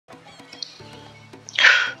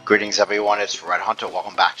Greetings everyone, it's Red Hunter.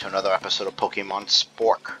 Welcome back to another episode of Pokemon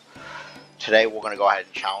Spork. Today we're going to go ahead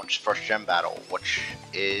and challenge the first gym battle, which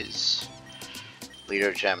is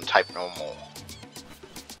Leader Gym type normal.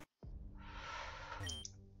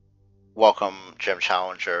 Welcome Gym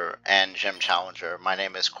Challenger and Gym Challenger. My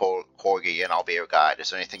name is Corgi and I'll be your guide. Is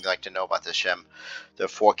there anything you'd like to know about this gym? There are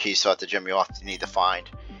 4 keys throughout the gym you often need to find.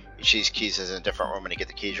 Each of these keys is in a different room, and to get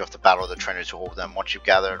the keys you have to battle the trainers who hold them. Once you've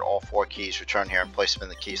gathered all 4 keys, return here and place them in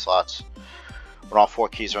the key slots. When all 4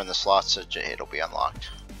 keys are in the slots, it'll be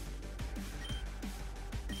unlocked.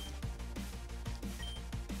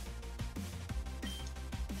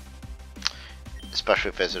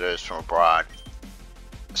 Especially visitors from abroad.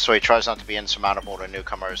 So he tries not to be insurmountable to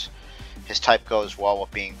newcomers. His type goes well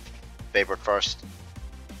with being favored first,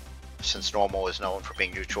 since normal is known for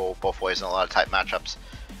being neutral both ways in a lot of type matchups.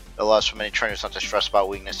 It allows for many trainers not to stress about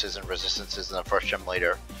weaknesses and resistances in the first gym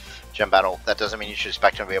battle. That doesn't mean you should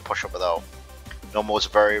expect him to be a pushover though. Normal is a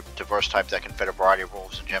very diverse type that can fit a variety of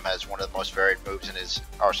moves, and Jim has one of the most varied moves in his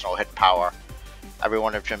arsenal, Hidden Power. Every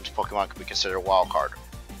one of Jim's Pokemon could be considered a wild card.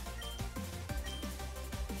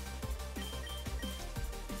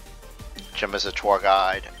 Jim is a tour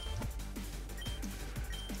guide.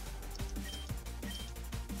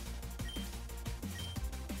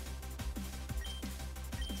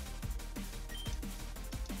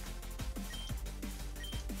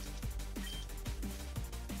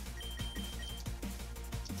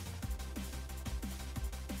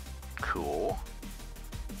 Cool.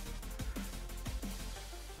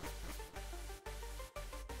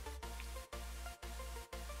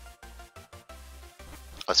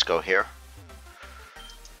 Let's go here.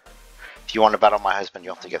 If you want to battle my husband,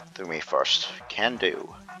 you have to get through me first. Can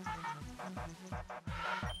do.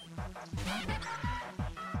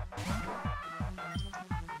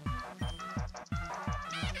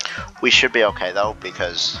 We should be okay though,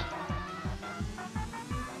 because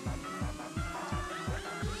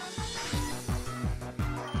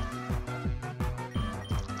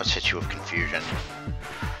let's hit you with confusion.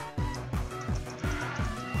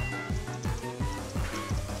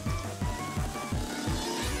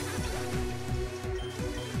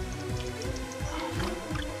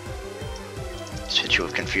 Let's hit you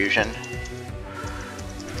with confusion.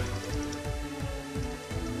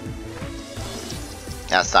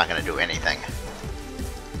 That's not going to do anything.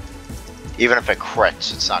 Even if it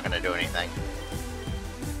crits, it's not going to do anything.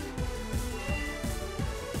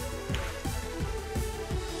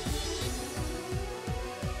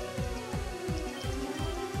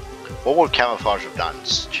 What would camouflage have done?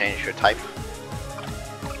 Change your type?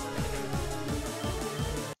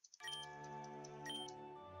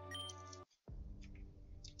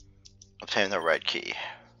 Obtain the red key.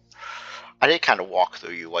 I did kind of walk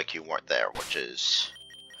through you like you weren't there, which is...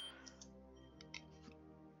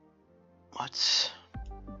 What's...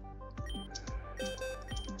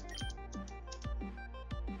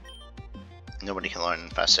 Nobody can learn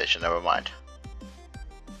infestation, never mind.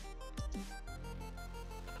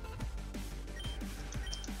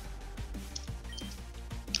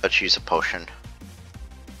 Let's use a potion.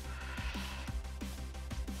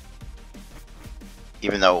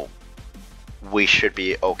 Even though we should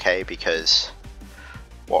be okay because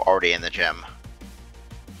we're already in the gym.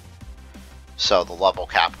 So the level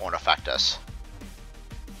cap won't affect us.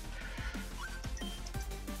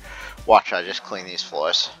 Watch, I just clean these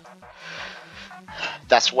floors.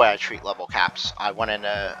 That's the way I treat level caps. I went into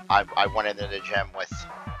the gym with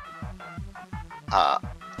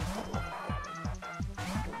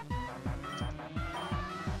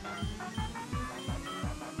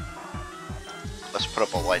let's put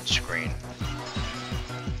up a light screen.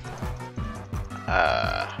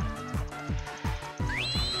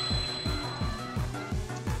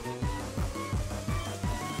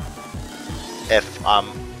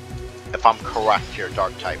 If I'm correct, you're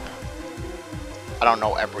dark type. I don't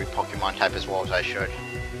know every Pokemon type as well as I should.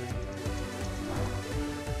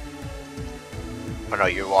 But no,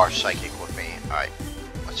 you are psychic with me. Alright,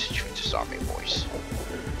 let's hit you with this army voice.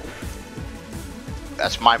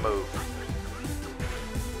 That's my move.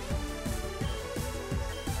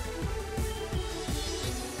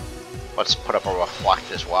 Let's put up a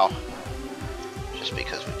reflect as well, just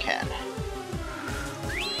because we can.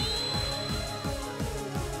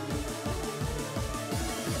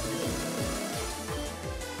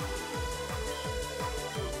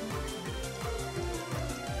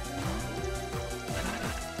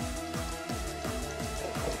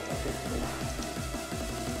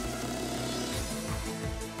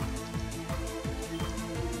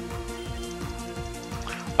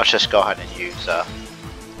 Let's just go ahead and use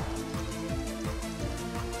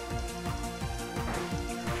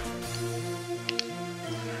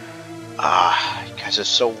Ah, you guys are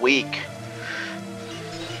so weak.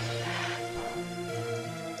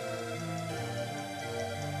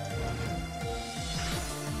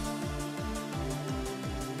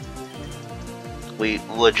 We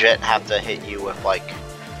legit have to hit you with like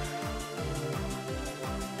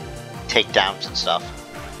takedowns and stuff.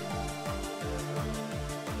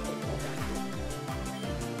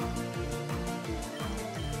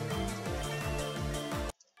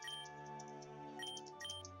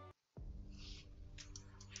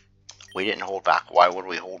 We didn't hold back. Why would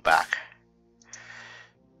we hold back?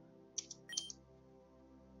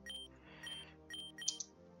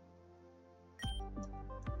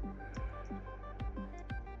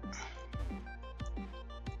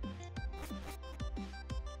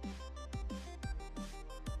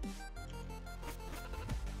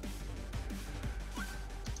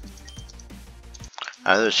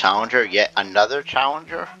 Another challenger? Yet another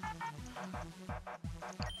challenger?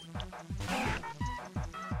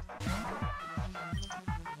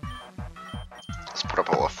 Let's put up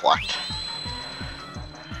a reflect.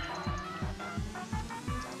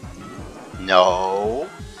 No.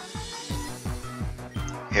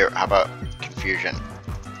 Here, how about confusion?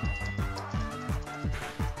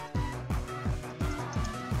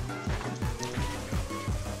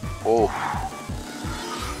 Oh.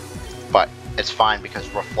 But it's fine because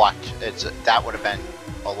reflect, that would have been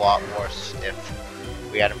a lot worse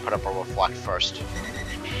if we hadn't put up a reflect first.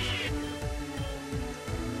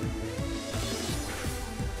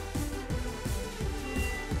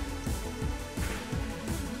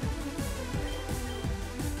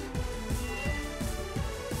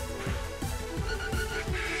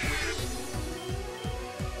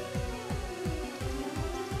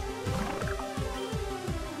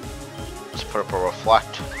 Put up a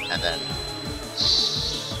reflect, and then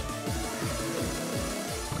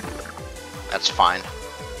that's fine.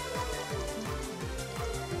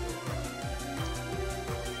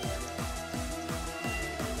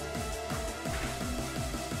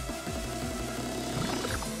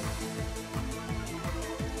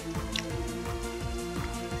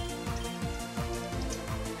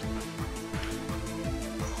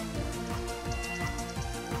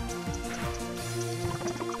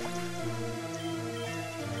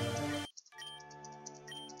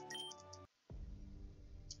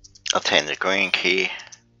 Obtain the green key.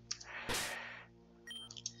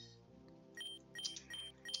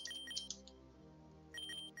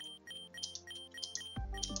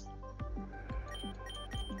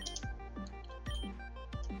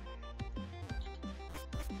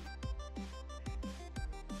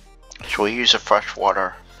 Should we use a fresh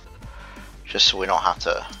water? Just so we don't have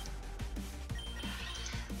to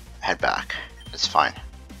head back. It's fine.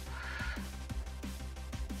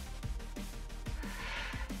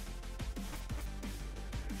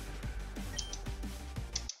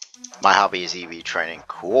 My hobby is EV training.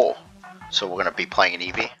 Cool. So we're gonna be playing an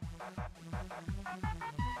EV.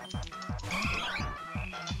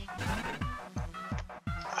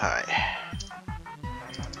 Alright.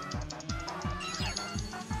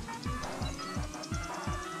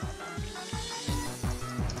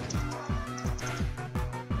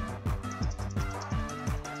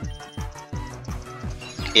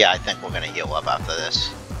 Yeah, I think we're gonna heal up after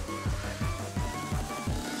this.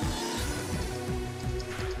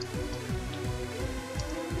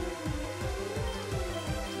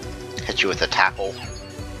 Hit you with a tackle.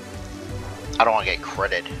 I don't want to get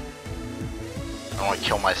critted. I don't want to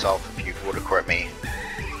kill myself if you would have crit me.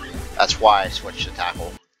 That's why I switched to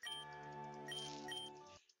tackle.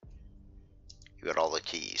 You got all the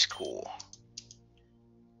keys, cool.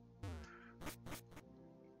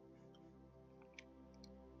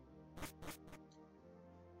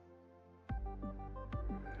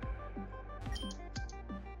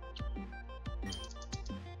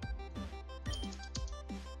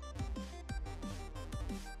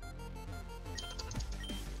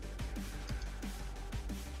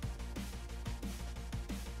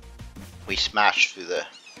 We smashed through the,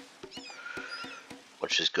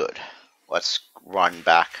 which is good. Let's ride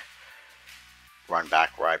back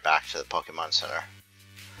to the Pokemon Center.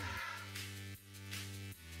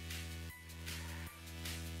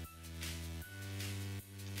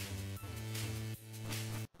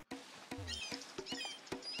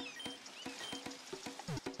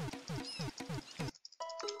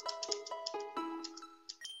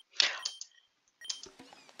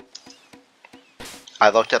 I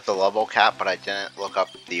looked at the level cap, but I didn't look up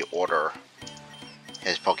the order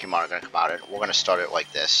his Pokemon are going to come out in. We're going to start it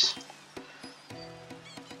like this.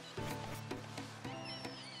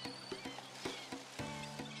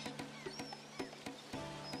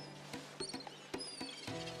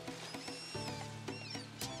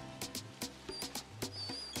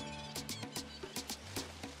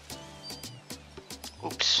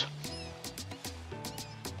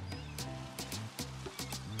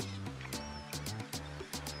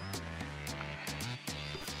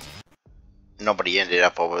 Nobody ended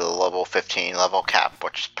up over the level 15 level cap,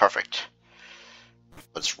 which is perfect.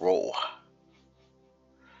 Let's roll.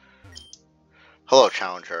 Hello,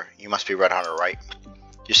 Challenger. You must be Red Hunter, right?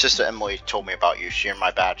 Your sister Emily told me about you. She earned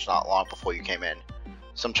my badge not long before you came in.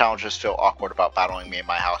 Some challengers feel awkward about battling me in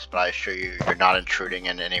my house, but I assure you, you're not intruding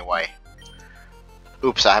in any way.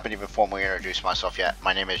 Oops, I haven't even formally introduced myself yet.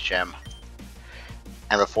 My name is Jim.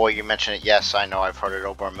 And before you mention it, yes, I know I've heard it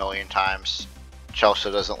over 1,000,000 times.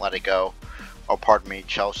 Chelsea doesn't let it go. Oh, pardon me,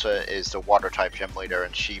 Chelsea is the water-type gym leader,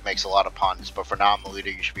 and she makes a lot of puns, but for now I'm the leader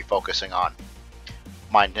you should be focusing on.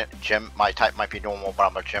 My type might be normal, but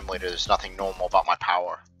I'm a gym leader. There's nothing normal about my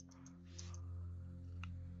power.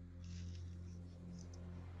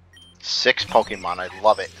 6 Pokemon, I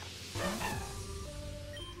love it.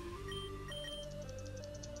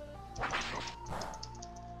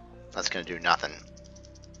 That's gonna do nothing.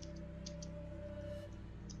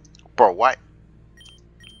 Bro, what?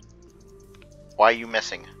 Why are you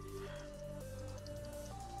missing?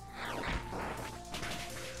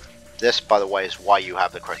 This, by the way, is why you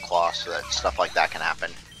have the Crit Claw, so that stuff like that can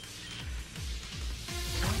happen.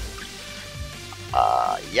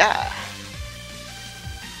 Yeah.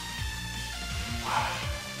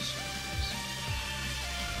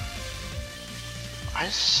 I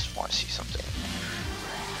just want to see something.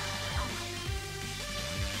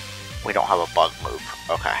 We don't have a bug move.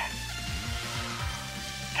 Okay.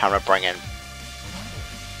 Time to bring in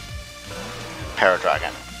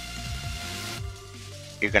Paradragon.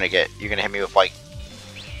 You're gonna hit me with like,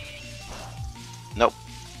 nope.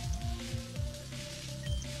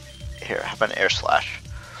 Here, have an Air Slash.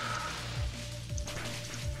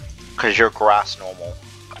 Cause you're grass normal.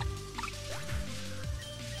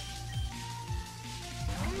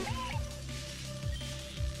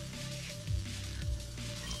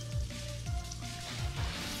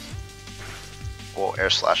 We'll Air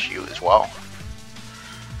Slash you as well.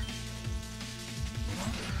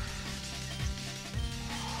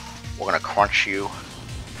 We're gonna crunch you,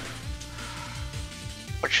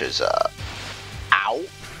 which is ow.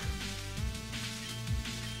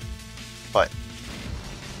 But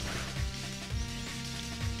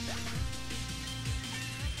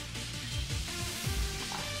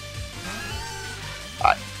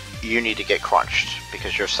you need to get crunched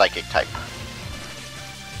because you're psychic type.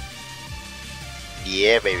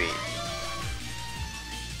 Yeah, baby.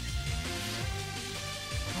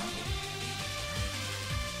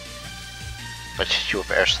 Let's hit you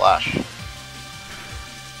with Air Slash.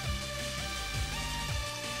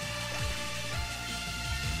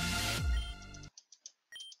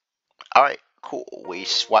 Alright, cool. We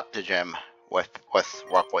swept the gym with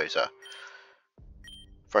Rockwazer.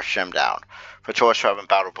 First gym down. For tourists who haven't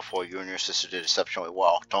battled before, you and your sister did exceptionally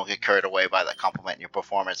well. Don't get carried away by the compliment in your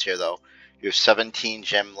performance here, though. You have 17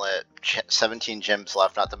 gyms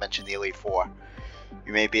left, not to mention the Elite Four.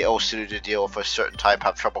 You may be ill-suited to deal with a certain type,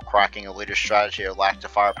 have trouble cracking a leader's strategy, or lack the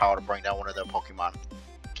firepower to bring down one of their Pokemon.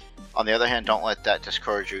 On the other hand, don't let that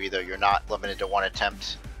discourage you either. You're not limited to one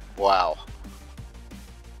attempt. Wow.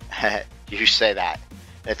 You say that.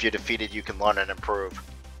 If you're defeated, you can learn and improve.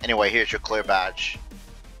 Anyway, here's your clear badge.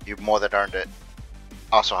 You've more than earned it.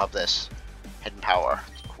 Also have this. Hidden power.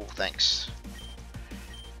 Cool, thanks.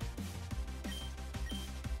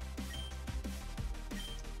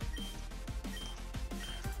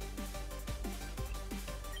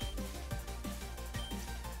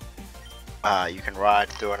 You can ride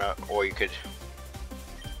through it, or you could...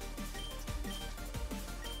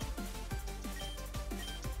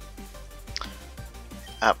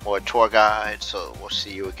 more tour guide, so we'll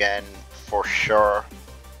see you again for sure.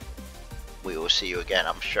 We will see you again,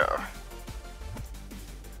 I'm sure.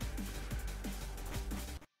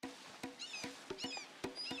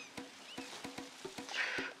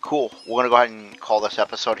 Cool. We're gonna go ahead and call this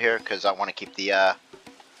episode here because I want to keep the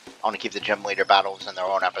gym leader battles in their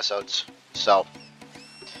own episodes. So,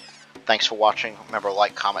 thanks for watching. Remember,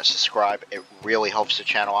 like, comment, subscribe. It really helps the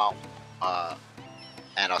channel out.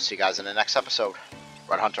 And I'll see you guys in the next episode.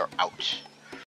 Red Hunter out.